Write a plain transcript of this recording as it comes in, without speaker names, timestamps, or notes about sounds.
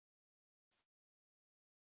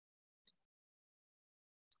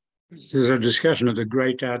This is a discussion of the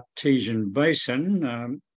Great Artesian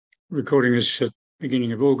Basin, recording this at the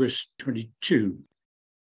beginning of August 22.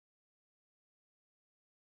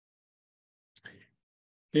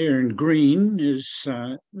 There in green is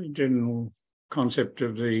the general concept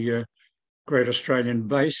of the Great Australian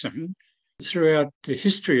Basin. Throughout the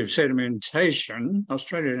history of sedimentation,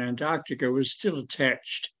 Australia and Antarctica was still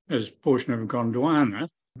attached as a portion of Gondwana,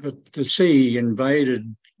 but the sea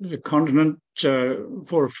invaded the continent 4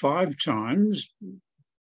 or 5 times, a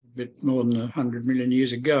bit more than 100 million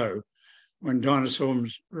years ago, when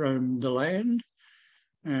dinosaurs roamed the land,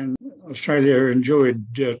 and Australia enjoyed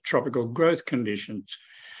tropical growth conditions.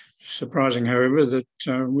 Surprising, however, that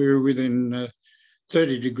we were within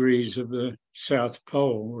 30 degrees of the South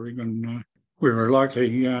Pole, or even we were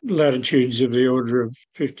likely latitudes of the order of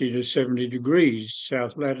 50 to 70 degrees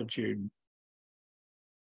south latitude.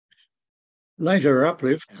 Later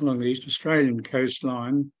uplift along the East Australian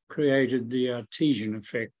coastline created the Artesian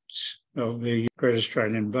effects of the Great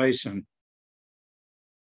Australian Basin.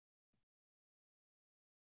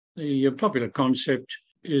 The popular concept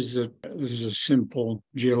is that this is a simple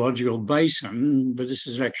geological basin, but this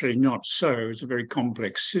is actually not so. It's a very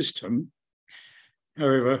complex system.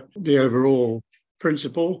 However, the overall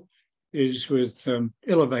principle is with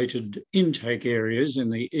elevated intake areas in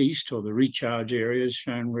the east, or the recharge areas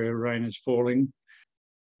shown where rain is falling,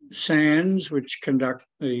 sands which conduct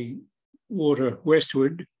the water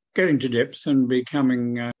westward, getting to depth and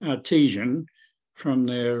becoming artesian from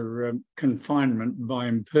their confinement by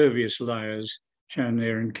impervious layers shown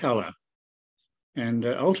there in colour. And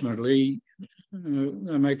ultimately,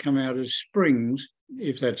 they may come out as springs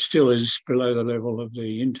if that still is below the level of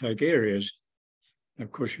the intake areas.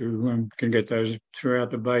 Of course, you can get those throughout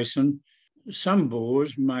the basin. Some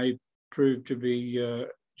bores may prove to be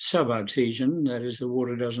sub-artesian, that is, the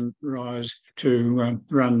water doesn't rise to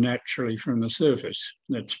run naturally from the surface.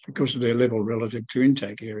 That's because of their level relative to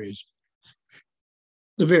intake areas.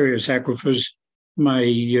 The various aquifers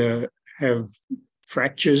may have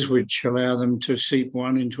fractures which allow them to seep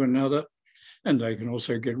one into another, and they can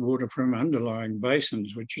also get water from underlying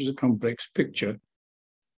basins, which is a complex picture.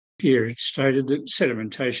 Here it's stated that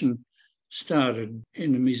sedimentation started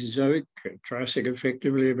in the Mesozoic, Triassic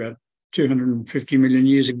effectively, about 250 million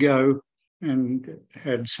years ago, and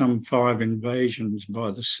had some 5 invasions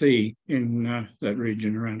by the sea in that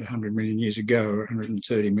region around 100 million years ago, or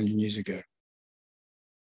 130 million years ago.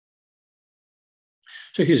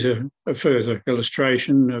 So here's a further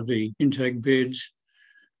illustration of the intake beds,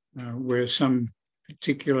 where some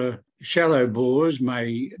particular shallow bores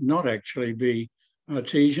may not actually be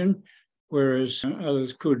artesian, whereas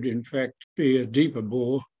others could in fact be a deeper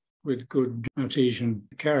bore with good artesian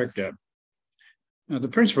character. Now, the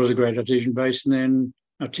principle of the Great Artesian Basin, then,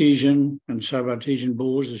 artesian and sub-artesian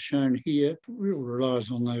bores, as shown here,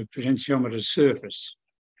 relies on the potentiometer surface,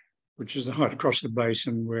 which is the height across the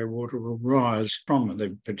basin where water will rise from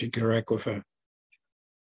the particular aquifer.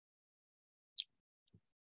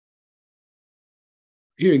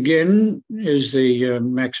 Here again is the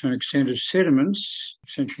maximum extent of sediments,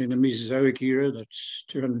 essentially in the Mesozoic era, that's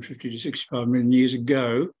 250 to 65 million years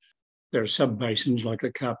ago. There are sub-basins like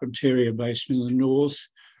the Carpentaria Basin in the north,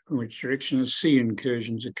 from which direction the sea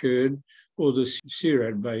incursions occurred, or the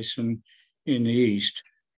Cirrad Basin in the east,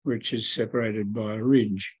 which is separated by a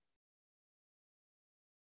ridge.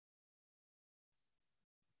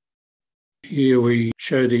 Here we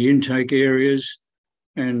show the intake areas,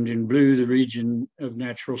 and in blue the region of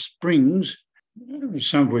natural springs,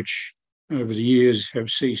 some of which over the years have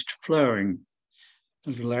ceased flowing.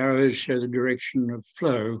 The little arrows show the direction of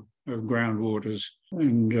flow of groundwaters,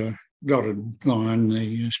 and dotted line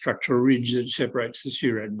the structural ridge that separates the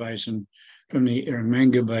Cirrad Basin from the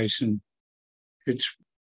Eromanga Basin. It's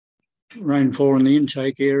rainfall in the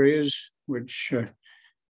intake areas, which of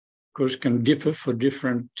course can differ for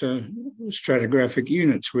different stratigraphic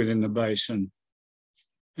units within the basin.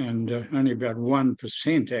 And only about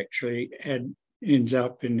 1% actually ends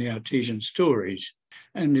up in the artesian stories.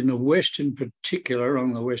 And in the west in particular,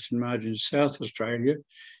 on the western margin of South Australia,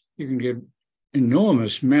 you can get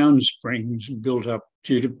enormous mound springs built up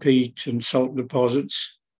due to peat and salt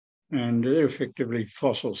deposits, and they're effectively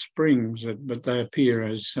fossil springs, but they appear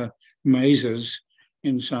as mesas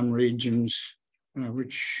in some regions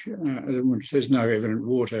which there's no evident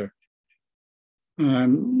water.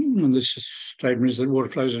 And this statement is that water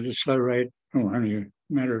flows at a slow rate, only a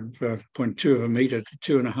matter of 0.2 of a metre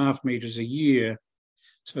to 2.5 metres a year,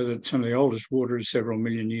 so that some of the oldest water is several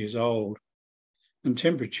million years old. And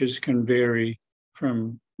temperatures can vary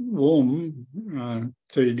from warm,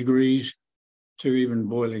 30 degrees, to even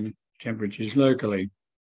boiling temperatures locally.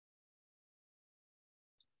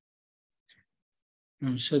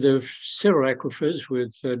 So there are several aquifers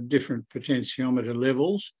with different potentiometer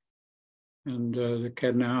levels, and the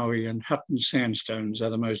Kadnawi and Hutton sandstones are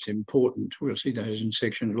the most important. We'll see those in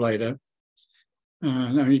sections later.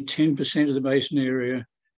 Only 10% of the basin area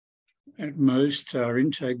at most are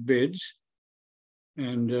intake beds,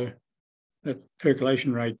 and that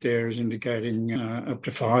percolation rate there is indicating up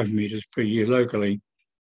to 5 metres per year locally.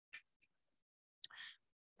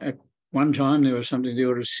 At one time, there was something in the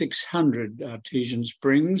order of 600 artesian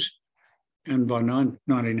springs, and by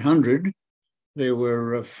 1900, there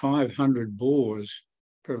were 500 bores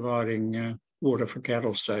providing water for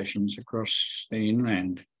cattle stations across the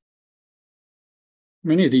inland.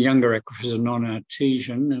 Many of the younger aquifers are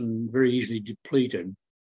non-artesian and very easily depleted,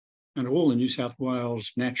 and all the New South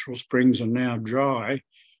Wales natural springs are now dry,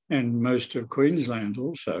 and most of Queensland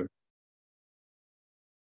also.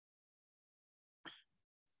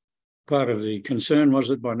 Part of the concern was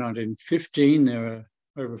that by 1915, there were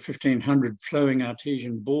over 1,500 flowing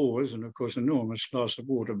artesian bores, and of course, enormous loss of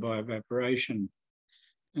water by evaporation.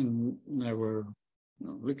 And there were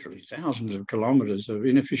literally thousands of kilometres of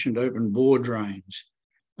inefficient open bore drains.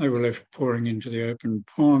 They were left pouring into the open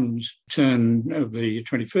ponds. Turn of the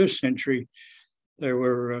 21st century, there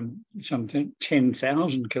were some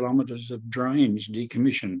 10,000 kilometres of drains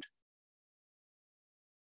decommissioned.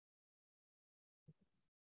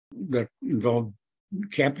 That involved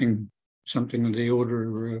capping something in the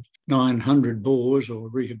order of 900 bores or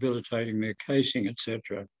rehabilitating their casing,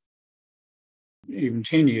 etc. Even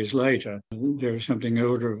 10 years later, there was something in the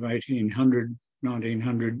order of 1,800,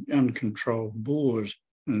 1,900 uncontrolled bores,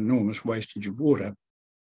 an enormous wastage of water.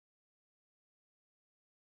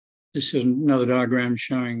 This is another diagram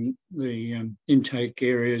showing the intake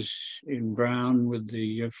areas in brown with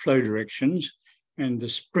the flow directions and the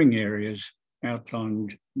spring areas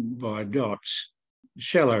outlined by dots.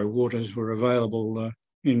 Shallow waters were available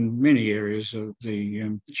in many areas of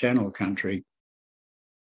the Channel Country.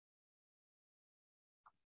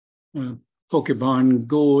 Porcupine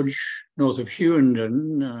Gorge, north of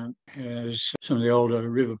Hughenden, has some of the older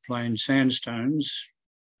river plain sandstones,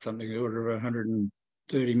 something in the order of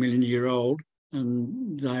 130 million year old,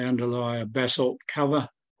 and they underlie a basalt cover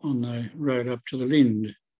on the road up to the Lind,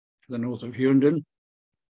 to the north of Hughenden.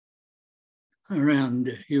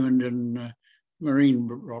 Around Hughenden, marine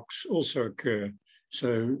rocks also occur,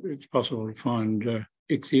 so it's possible to find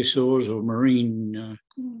ichthyosaurs or marine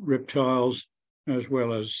reptiles, as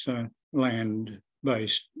well as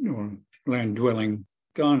land-based or land-dwelling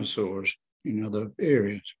dinosaurs in other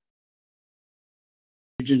areas.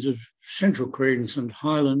 Regions of Central Queensland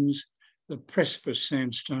Highlands, the precipice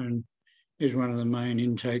sandstone is one of the main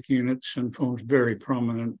intake units and forms very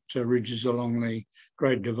prominent ridges along the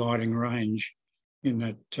Great Dividing Range in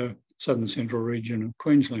that southern central region of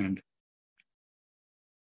Queensland.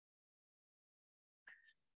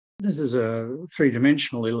 This is a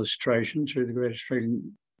three-dimensional illustration through the Great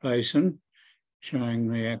Australian Basin, showing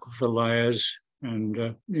the aquifer layers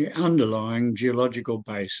and the underlying geological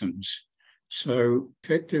basins. So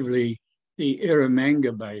effectively, the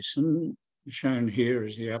Eromanga Basin, shown here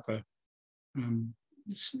as the upper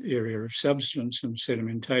area of subsidence and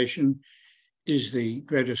sedimentation, is the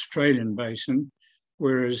Great Australian Basin,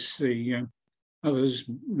 whereas the others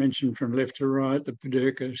mentioned from left to right, the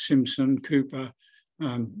Paderca, Simpson, Cooper,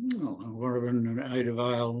 Warrabin and Ada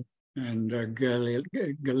Vale and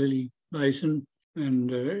Galilee Basin,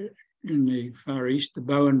 and in the Far East, the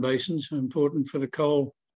Bowen Basins, important for the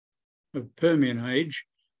coal of Permian age,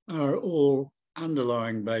 are all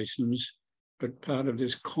underlying basins, but part of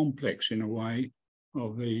this complex, in a way,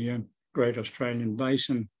 of the Great Australian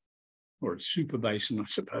Basin, or its super basin, I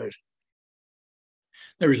suppose.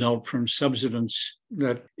 They result from subsidence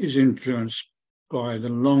that is influenced by the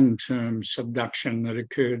long-term subduction that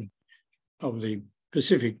occurred of the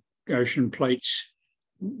Pacific Ocean plates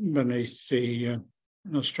beneath the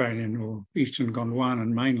Australian or Eastern Gondwanan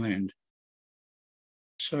mainland.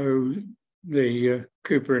 So the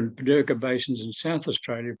Cooper and Paderca basins in South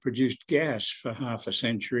Australia produced gas for half a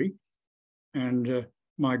century, and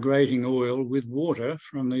migrating oil with water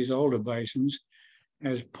from these older basins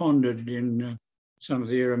has pondered in some of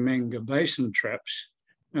the Eromanga Basin traps,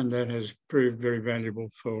 and that has proved very valuable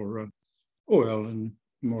for oil in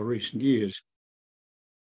more recent years.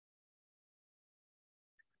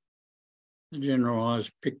 The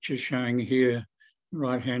generalised picture showing here,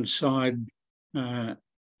 right-hand side,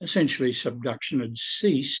 essentially subduction had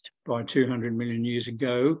ceased by 200 million years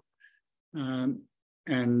ago,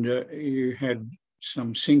 and you had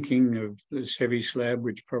some sinking of this heavy slab,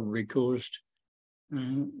 which probably caused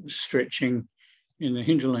stretching in the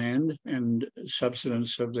hinterland and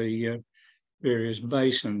subsidence of the various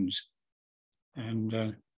basins.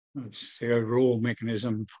 And that's the overall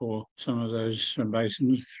mechanism for some of those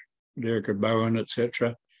basins, Derrick Bowen,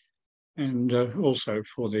 etc., and also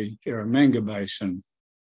for the Eromanga Basin.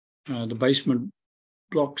 The basement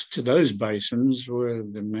blocks to those basins were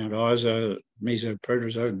the Mount Isa,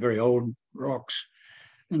 Mesoproterozoic, very old rocks,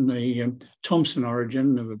 and the Thomson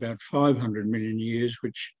origin of about 500 million years,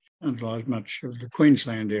 which underlies much of the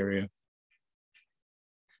Queensland area.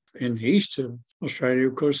 In the east of Australia,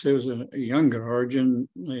 of course, there was a younger origin,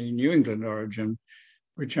 the New England origin,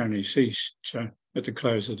 which only ceased at the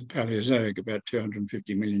close of the Paleozoic about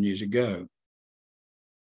 250 million years ago.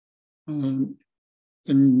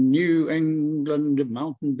 The New England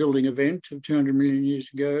mountain building event of 200 million years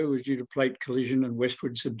ago was due to plate collision and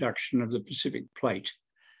westward subduction of the Pacific plate.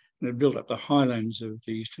 And it built up the highlands of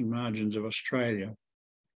the eastern margins of Australia.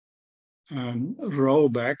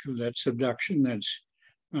 Rollback of that subduction, that's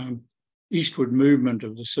eastward movement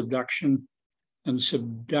of the subduction, and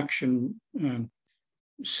subduction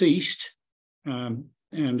ceased, and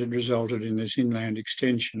it resulted in this inland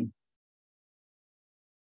extension.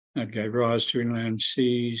 That gave rise to inland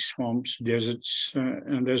seas, swamps, deserts,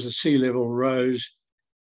 and as the sea level rose,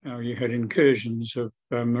 you had incursions of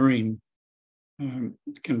marine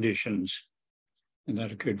conditions, and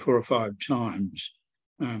that occurred 4 or 5 times,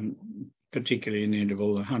 particularly in the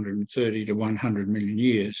interval of 130 to 100 million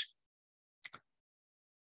years.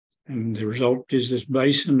 And the result is this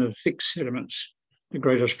basin of thick sediments, the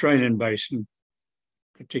Great Australian Basin,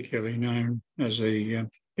 particularly known as the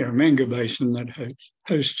Eromanga Basin, that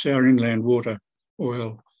hosts our inland water,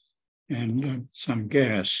 oil, and some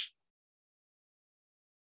gas.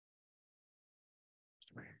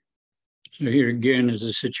 So here again is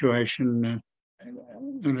a situation,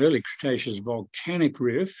 an early Cretaceous volcanic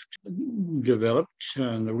rift developed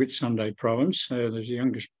in the Whitsunday province. There's the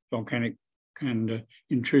youngest volcanic and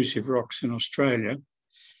intrusive rocks in Australia.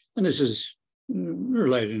 And this is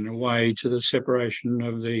related in a way to the separation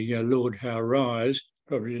of the Lord Howe Rise.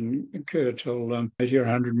 Probably didn't occur till 80 or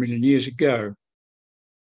 100 million years ago.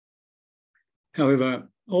 However,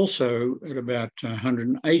 also at about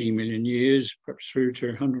 180 million years, perhaps through to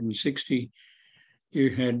 160, you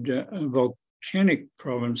had a volcanic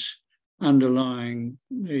province underlying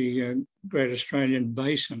the Great Australian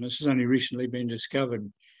Basin. This has only recently been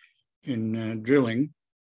discovered in drilling,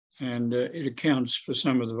 and it accounts for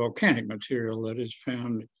some of the volcanic material that is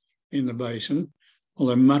found in the basin,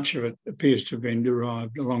 although much of it appears to have been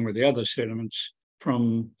derived, along with the other sediments,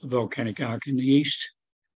 from the volcanic arc in the east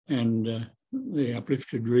and the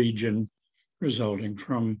uplifted region resulting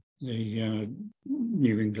from the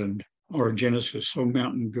New England orogenesis or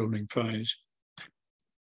mountain building phase.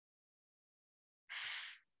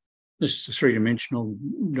 This is a three-dimensional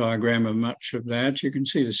diagram of much of that. You can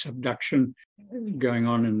see the subduction going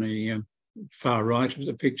on in the far right of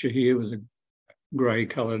the picture here with a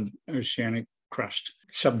grey-coloured oceanic crust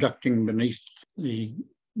subducting beneath the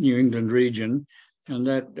New England region, and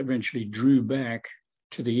that eventually drew back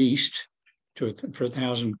to the east for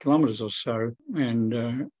 1,000 kilometres or so, and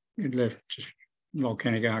it left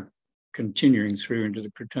volcanic arc continuing through into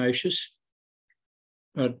the Cretaceous.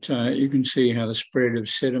 But you can see how the spread of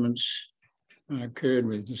sediments occurred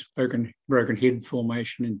with this broken head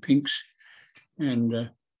formation in pinks, and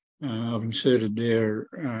I've inserted there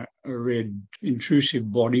a red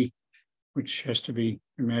intrusive body, which has to be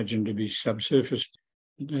imagined to be subsurface.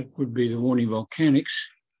 That would be the Warney Volcanics,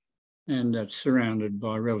 and that's surrounded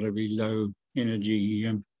by relatively low energy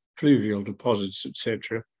fluvial deposits,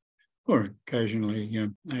 etc., or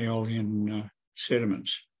occasionally aeolian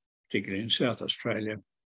sediments, particularly in South Australia,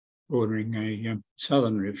 bordering a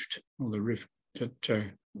southern rift, or the rift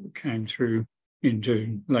that came through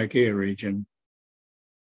into Lake Eyre region.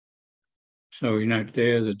 So we note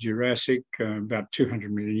there the Jurassic, about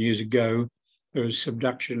 200 million years ago, there was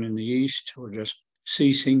subduction in the east, or just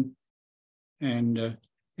ceasing, and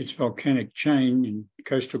its volcanic chain in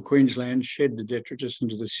coastal Queensland shed the detritus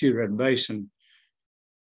into the U3A Basin.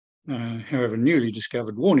 However, newly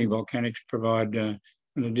discovered Warney volcanics provide an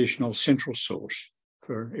additional central source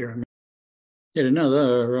for eromanga. Yet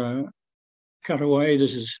another cutaway.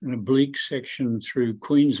 This is an oblique section through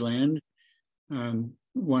Queensland,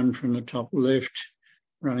 one from the top left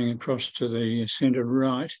running across to the centre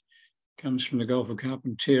right, comes from the Gulf of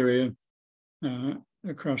Carpentaria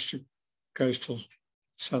across to coastal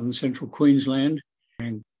southern central Queensland,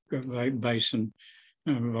 and Basin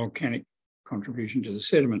volcanic contribution to the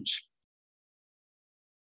sediments.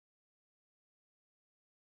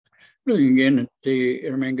 Looking again at the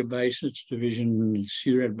Eromanga Basin, its division in the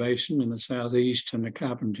U3A Basin in the southeast and the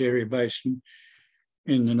Carpentaria Basin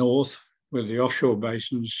in the north, with the offshore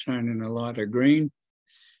basins shown in a lighter green.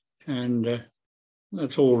 And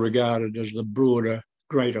that's all regarded as the broader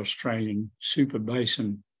Great Australian Super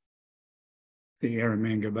Basin, the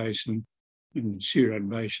Eromanga Basin and the Surat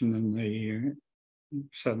Basin and the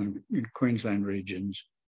southern Queensland regions.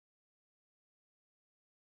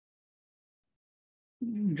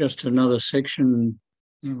 Just another section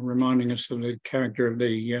reminding us of the character of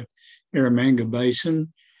the Eromanga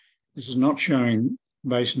Basin. This is not showing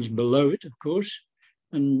basins below it, of course,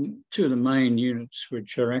 and two of the main units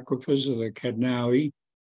which are aquifers are the Kadnawi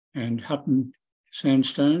and Hutton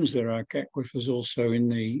sandstones. There are aquifers also in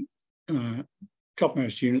the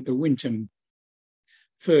topmost unit, the Winton.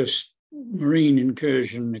 First marine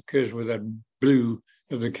incursion occurs where that blue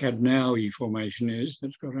of the Kadnawi formation is.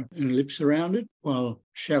 That's got an ellipse around it. While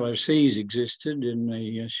shallow seas existed in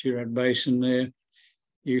the Surat Basin there,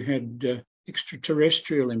 you had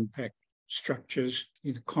extraterrestrial impact structures,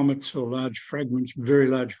 either comets or large fragments, very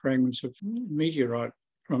large fragments of meteorite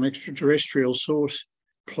from extraterrestrial source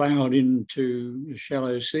ploughed into the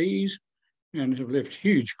shallow seas and have left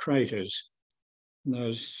huge craters. And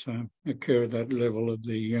those occur at that level of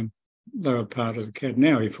the lower part of the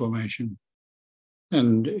Kadnawi formation.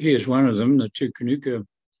 And here's one of them, the Tukanuka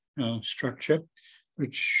structure,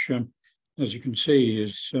 which, as you can see,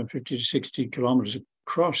 is 50 to 60 kilometres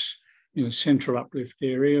across in the central uplift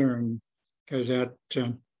area and goes out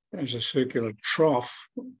as a circular trough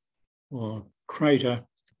or crater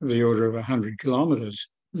of the order of 100 kilometres.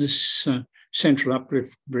 This central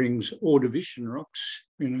uplift brings Ordovician rocks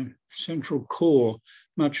in a central core,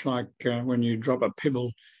 much like when you drop a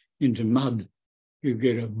pebble into mud, you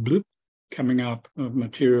get a bloop coming up of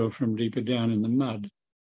material from deeper down in the mud.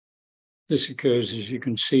 This occurs, as you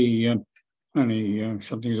can see, only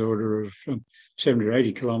something of the order of 70 or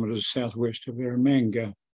 80 kilometres southwest of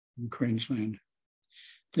Eromanga in Queensland.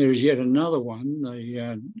 There is yet another one,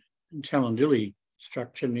 the Tallandilli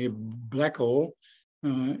structure near Blackall.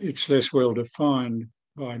 It's less well defined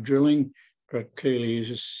by drilling, but clearly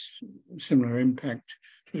is a similar impact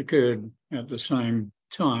that occurred at the same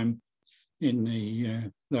time in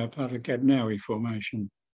the lower part of Kadnawi formation.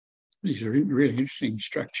 These are really interesting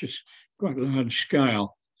structures, quite large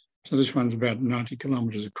scale. So this one's about 90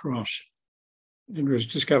 kilometres across. It was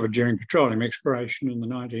discovered during petroleum exploration in the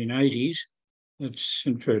 1980s. It's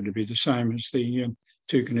inferred to be the same as the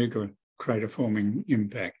Tukanuka crater forming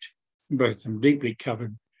impact. Both of them deeply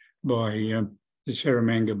covered by this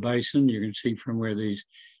Eromanga Basin. You can see from where these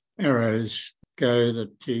arrows go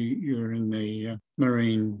that you're in the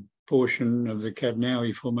marine portion of the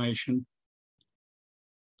Kadnawi formation.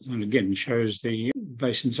 And again, shows the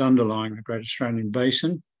basins underlying the Great Australian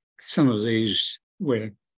Basin. Some of these,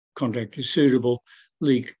 where contact is suitable,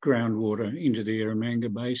 leak groundwater into the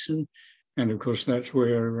Eromanga Basin. And of course, that's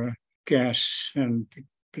where gas and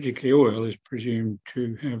particularly oil is presumed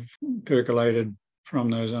to have percolated from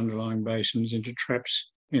those underlying basins into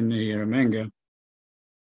traps in the Eromanga.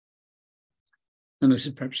 And this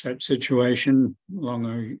is perhaps that situation along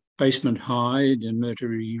a basement high, the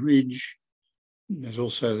Murtary Ridge. There's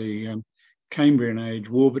also the Cambrian age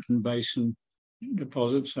Warburton Basin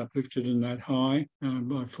deposits uplifted in that high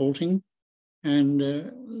by faulting. And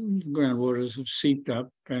the groundwaters have seeped up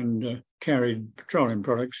and carried petroleum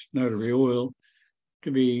products, notably oil,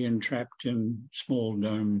 to be entrapped in small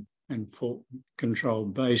dome and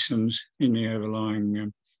fault-controlled basins in the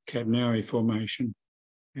overlying Kadnawi formation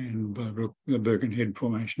and the Birkenhead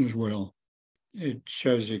formation as well. It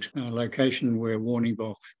shows the location where Warning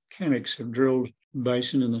volcanics have drilled a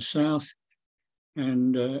basin in the south,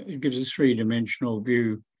 and it gives a three-dimensional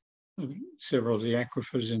view of several of the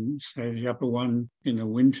aquifers in, say, the upper one in the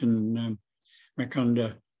Winton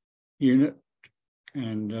Makunda unit,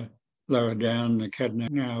 and lower down the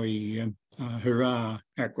Kadnawi Hurrah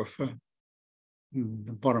aquifer, and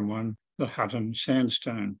the bottom one, the Hutton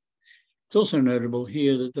sandstone. It's also notable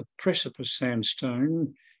here that the precipice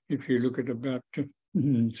sandstone, if you look at about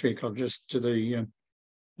 3 o'clock just to the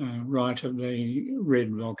right of the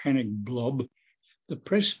red volcanic blob, the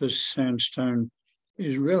precipice sandstone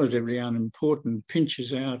is relatively unimportant,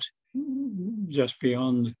 pinches out just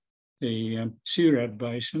beyond the Surat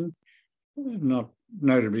Basin, not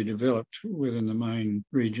notably developed within the main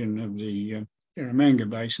region of the Eromanga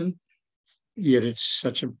Basin, yet it's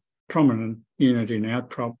such a prominent unit in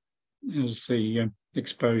outcrop as the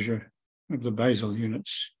exposure of the basal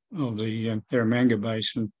units of the Eromanga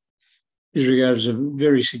Basin is regarded as a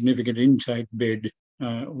very significant intake bed,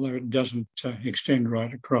 although it doesn't extend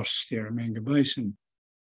right across the Eromanga Basin.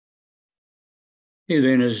 Here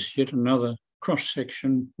then is yet another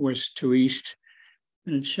cross-section west to east,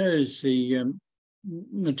 and it shows the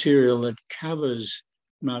material that covers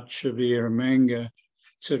much of the Eromanga,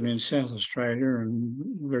 certainly in South Australia and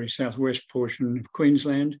very southwest portion of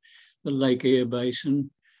Queensland, the Lake Eyre Basin.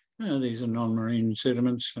 These are non-marine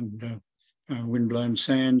sediments and windblown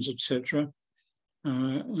sands, etc.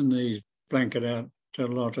 And these blanket out a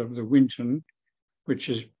lot of the Winton, which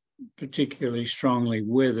is particularly strongly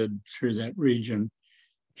weathered through that region.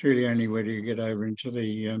 It's really only where you get over into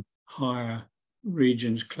the higher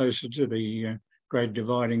regions closer to the Great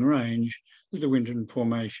Dividing Range that the Winton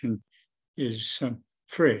Formation is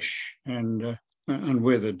fresh and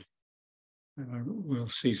unweathered. We'll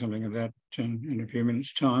see something of that in a few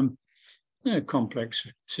minutes' time. A complex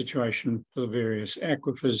situation for the various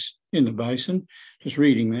aquifers in the basin. Just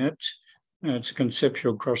reading that, it's a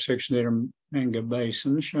conceptual cross-section of the Eromanga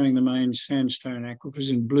Basin showing the main sandstone aquifers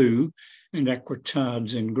in blue and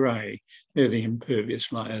aquitards in grey. They're the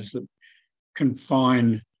impervious layers that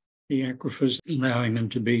confine the aquifers, allowing them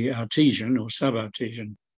to be artesian or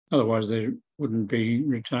subartesian. Otherwise, they wouldn't be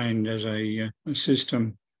retained as a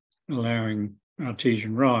system allowing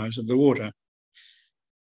artesian rise of the water.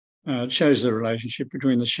 It shows the relationship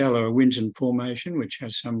between the shallower Winton Formation, which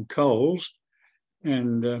has some coals,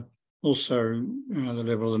 and also the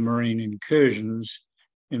level of the marine incursions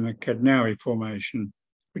in the Cadnawi Formation,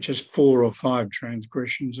 which has 4 or 5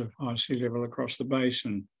 transgressions of high sea level across the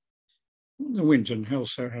basin. The Winton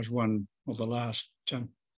also has one of the last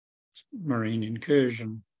marine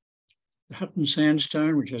incursion. The Hutton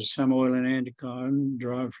Sandstone, which has some oil and antikyne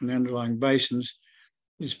derived from the underlying basins,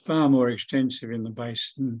 is far more extensive in the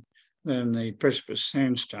basin than the Precipice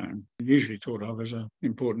Sandstone, usually thought of as an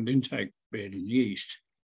important intake bed in the east.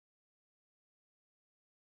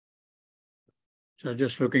 So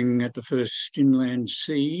just looking at the first inland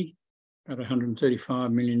sea, about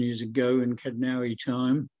 135 million years ago in Cadnawi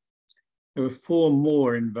time, there were 4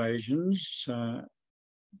 more invasions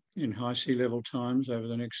in high sea level times over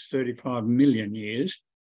the next 35 million years.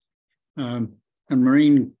 And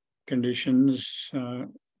marine conditions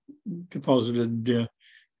deposited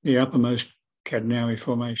the uppermost Cadnawi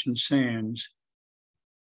Formation sands.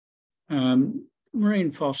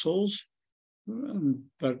 Marine fossils,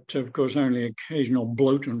 but of course only occasional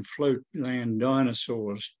bloat and float land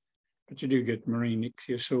dinosaurs, but you do get marine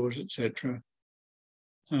ichthyosaurs, etc.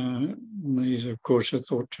 These, of course, are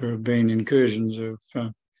thought to have been incursions of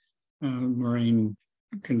marine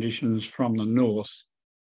conditions from the north,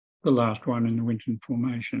 the last one in the Winton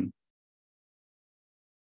Formation.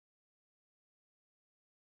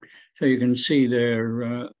 So you can see there,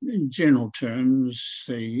 in general terms,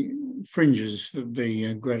 the fringes of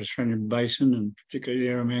the Great Australian Basin, and particularly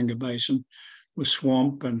the Eromanga Basin, were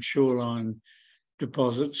swamp and shoreline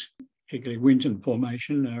deposits, particularly Winton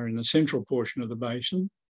Formation, are in the central portion of the basin.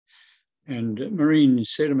 And marine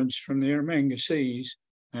sediments from the Eromanga seas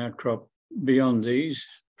outcrop beyond these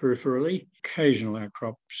peripherally, occasional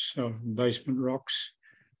outcrops of basement rocks,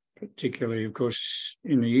 particularly, of course,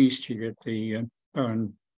 in the east you get the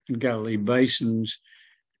Bowen and Galilee basins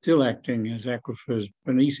still acting as aquifers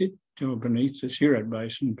beneath it, or beneath the Surat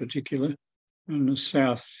Basin in particular. In the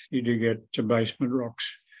south, you do get basement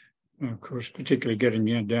rocks, of course, particularly getting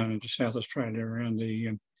down into South Australia around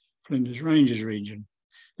the Flinders Ranges region.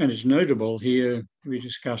 And it's notable here, we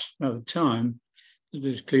discussed another time, that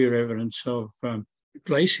there's clear evidence of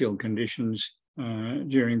glacial conditions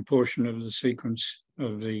during a portion of the sequence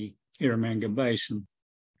of the Eromanga Basin.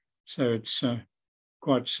 So it's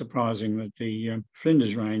quite surprising that the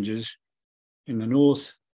Flinders Ranges in the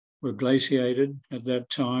north were glaciated at that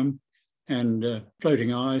time, and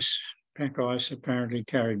floating ice, pack ice, apparently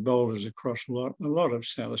carried boulders across a lot of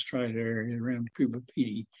South Australia area around Cooper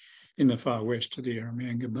Pedy in the far west of the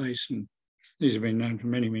Eromanga Basin. These have been known for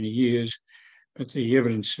many, many years, but the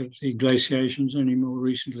evidence of the glaciation's only more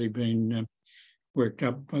recently been worked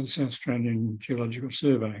up by the South Australian Geological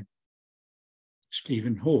Survey,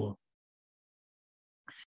 Stephen Hoare.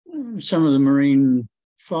 Some of the marine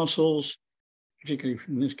fossils, particularly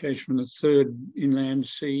in this case from the third inland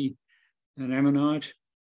sea, an ammonite.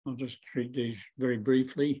 I'll just treat these very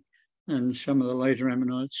briefly. And some of the later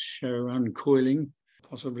ammonites show uncoiling,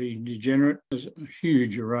 possibly degenerate. There's a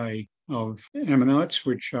huge array of ammonites,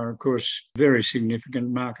 which are, of course, very significant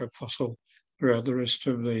marker fossil throughout the rest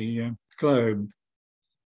of the globe.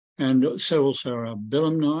 And so also are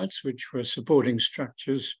belemnites, which were supporting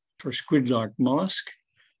structures for squid-like mollusk.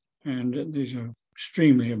 And these are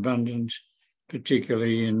extremely abundant,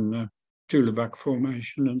 particularly in Toolabuck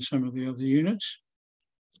Formation and some of the other units.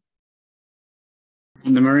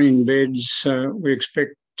 In the marine beds, we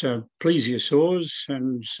expect plesiosaurs,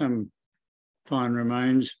 and some fine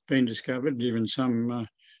remains been discovered, even some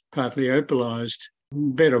partly opalised.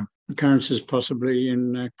 Better occurrences possibly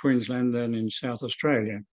in Queensland than in South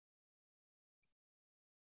Australia.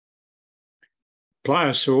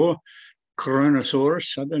 Pliosaur,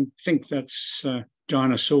 Coronosaurus, I don't think that's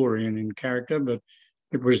dinosaurian in character, but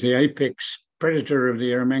it was the apex predator of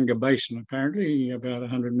the Eromanga Basin, apparently, about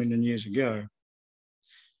 100 million years ago.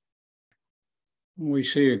 We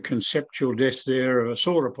see a conceptual death there of a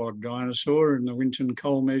sauropod dinosaur in the Winton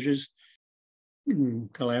coal measures.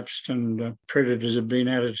 Collapsed, and predators have been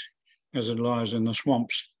at it as it lies in the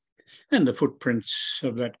swamps. And the footprints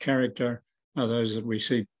of that character are those that we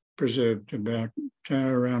see preserved about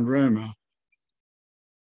around Roma.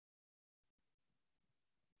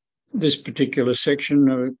 This particular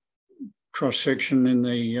section, cross-section in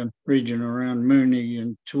the region around Moonee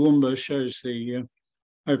and Toowoomba, shows the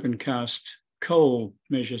open cast coal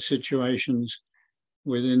measure situations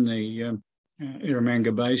within the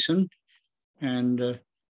Eromanga Basin, and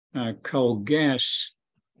coal gas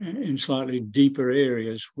in slightly deeper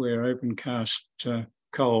areas where open cast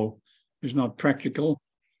coal is not practical.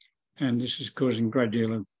 And this is causing a great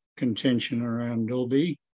deal of contention around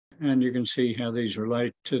Albi. And you can see how these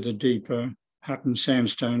relate to the deeper Hutton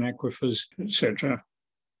sandstone aquifers, etc.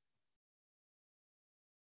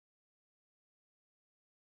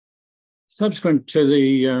 Subsequent to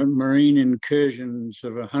the marine incursions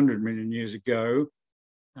of 100 million years ago,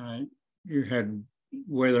 you had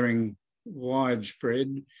weathering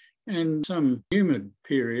widespread and some humid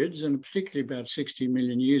periods, and particularly about 60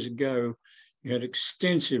 million years ago, you had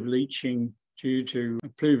extensive leaching due to a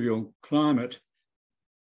pluvial climate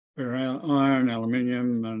where iron,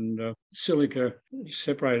 aluminium and silica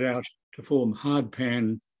separate out to form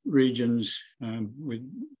hardpan regions with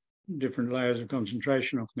different layers of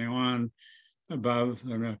concentration, often the iron above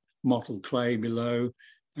and a mottled clay below,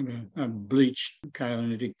 and a bleached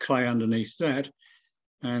kaolinitic clay underneath that,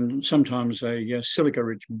 and sometimes a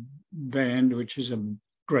silica-rich band, which is a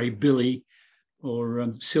grey billy or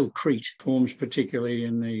silcrete, forms particularly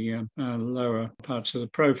in the lower parts of the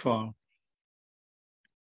profile.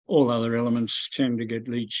 All other elements tend to get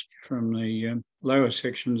leached from the lower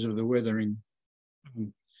sections of the weathering.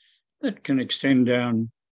 That can extend down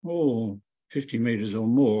 50 metres or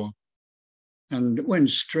more. And when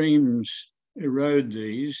streams erode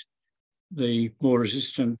these, the more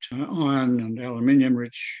resistant iron and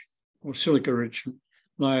aluminium-rich or silica-rich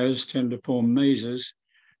layers tend to form mesas.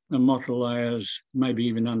 The mottle layers may be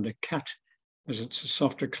even undercut, as it's a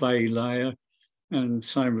softer clay layer, and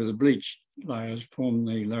same with the bleached layers form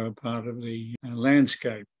the lower part of the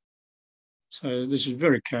landscape. So this is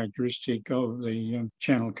very characteristic of the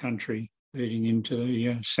channel country leading into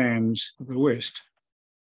the sands of the west.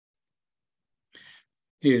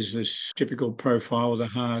 Here's this typical profile with a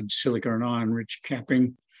hard silica and iron-rich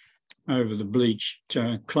capping over the bleached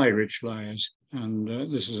clay-rich layers. And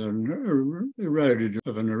this is an eroded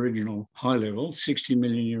of an original high level, 60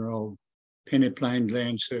 million year old peniplaned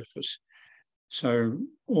land surface. So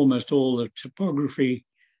almost all the topography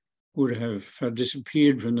would have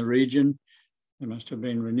disappeared from the region. There must have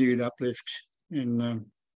been renewed uplift in the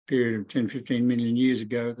period of 10, 15 million years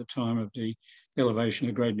ago at the time of the elevation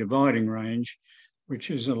of the Great Dividing Range, which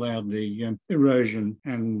has allowed the erosion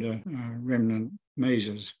and remnant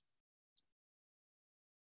mesas.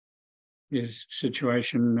 Is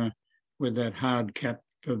situation with that hard cap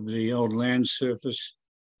of the old land surface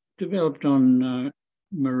developed on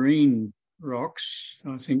marine rocks,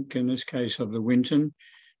 I think in this case of the Winton,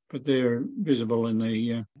 but they're visible in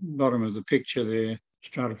the bottom of the picture there,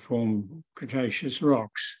 stratiform Cretaceous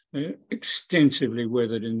rocks. They're extensively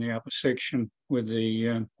weathered in the upper section with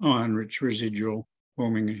the iron-rich residual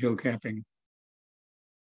forming a hill capping.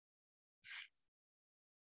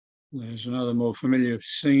 There's another more familiar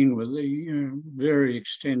scene with the very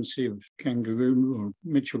extensive kangaroo or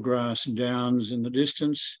Mitchell grass downs in the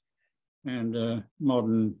distance, and a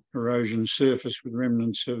modern erosion surface with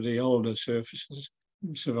remnants of the older surfaces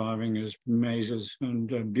surviving as mesas and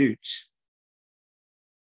buttes.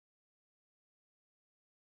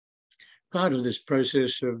 Part of this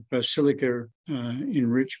process of silica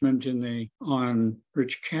enrichment in the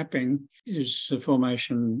iron-rich capping is the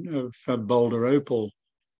formation of boulder opal.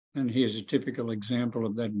 And here's a typical example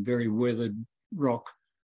of that very weathered rock,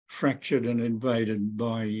 fractured and invaded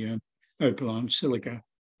by opaline silica,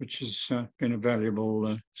 which has been a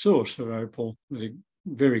valuable source of opal with a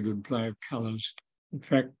very good play of colours. In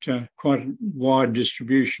fact, quite a wide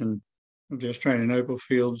distribution of the Australian opal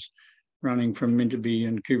fields, running from Minturpee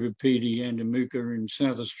and Coober Pedy and Amuka in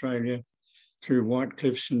South Australia, through White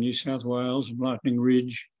Cliffs in New South Wales, and Lightning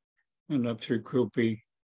Ridge, and up through Quilpie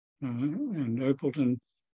and Opalton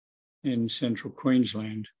in central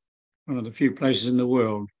Queensland. one of the few places in the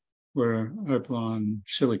world where opaline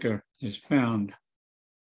silica is found.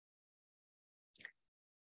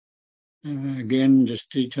 Again, just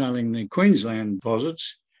detailing the Queensland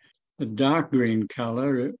deposits. The dark green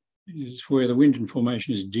colour is where the Winton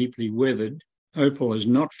Formation is deeply weathered. Opal is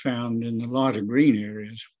not found in the lighter green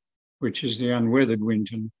areas, which is the unweathered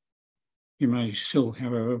Winton. You may still,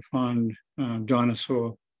 however, find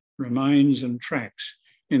dinosaur remains and tracks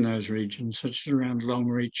in those regions, such as around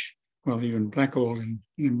Longreach, well, even Blackall in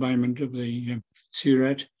embayment of the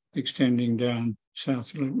Surat, extending down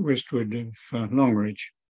south westward of Longreach.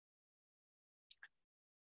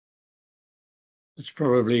 It's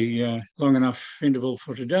probably long enough interval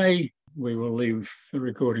for today. We will leave the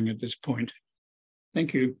recording at this point.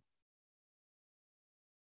 Thank you.